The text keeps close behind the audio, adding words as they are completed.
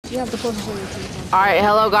You have to post this on your TikTok. Alright,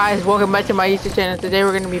 hello guys, welcome back to my YouTube channel. Today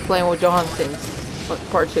we're gonna be playing with Johan Sims.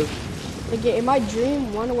 Part 2. Like, in my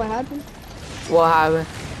dream, wonder what happened? What happened?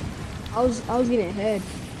 I was getting head.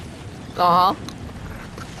 Uh-huh.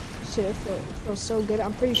 Shit, it felt so good.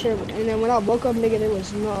 I'm pretty sure. And then when I woke up, nigga, there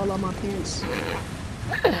was no all on my pants.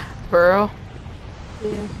 For real?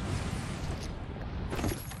 Yeah.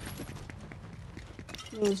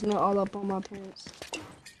 There was no all up on my pants.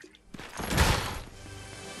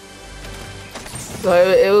 So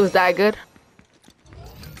it was that good?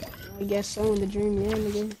 I guess so in the dream, yeah,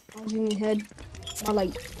 nigga. I was getting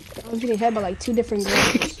head by like 2 different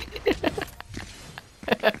girls.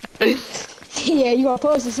 Yeah, you gonna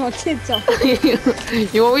post this on TikTok.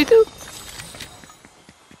 You want me to?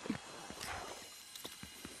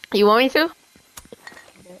 You want me to?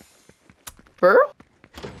 Yeah. For real?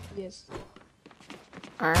 Yes.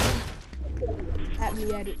 Alright. At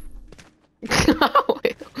me at it.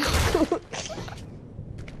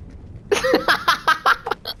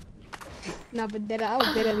 Nah, but then I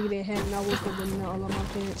was dead at getting head and I woke up with no all on my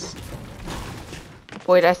pants.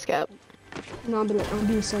 Boy, that's cap. No, I'm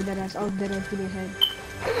being so dead ass. I was dead ass getting head.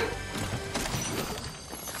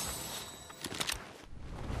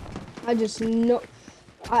 I just know.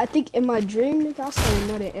 I think in my dream, nigga, I started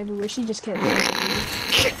nutting everywhere. She just kept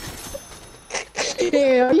nutting.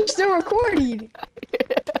 Yeah, are you still recording?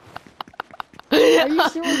 Are you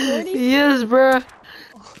still recording? Yes, bruh.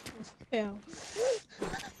 Oh, hell.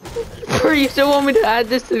 Bro, you still want me to add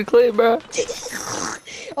this to the clip, bro?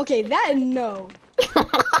 Okay, that no.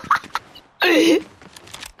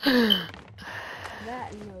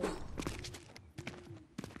 That no.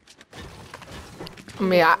 I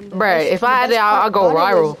mean, bruh, if I had it, I'll go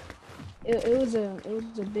viral. It was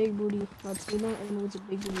a big booty Latina and it was a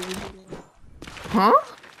big booty Asian girl. Huh?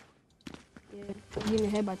 Yeah, getting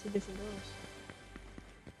hit by 2 different girls.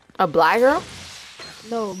 A black girl?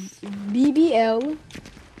 No, BBL,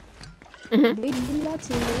 Mm-hmm. big booty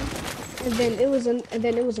Latina, and then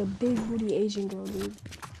it was a big booty Asian girl, dude.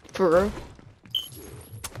 For real?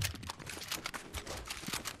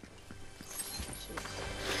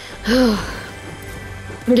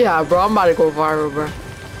 Yeah, bro, I'm about to go viral, bro.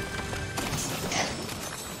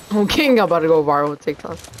 I'm king about to go viral with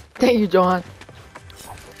TikTok. Thank you, Johan.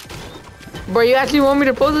 Bro, you actually want me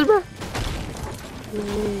to post this, bro? Yeah.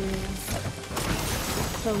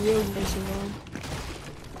 So real gangster, bro.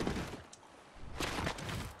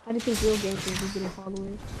 I didn't think real gangsters was getting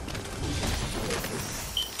followers.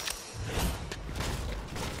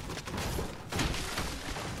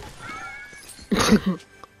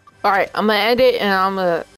 Alright, I'm gonna end it and I'm gonna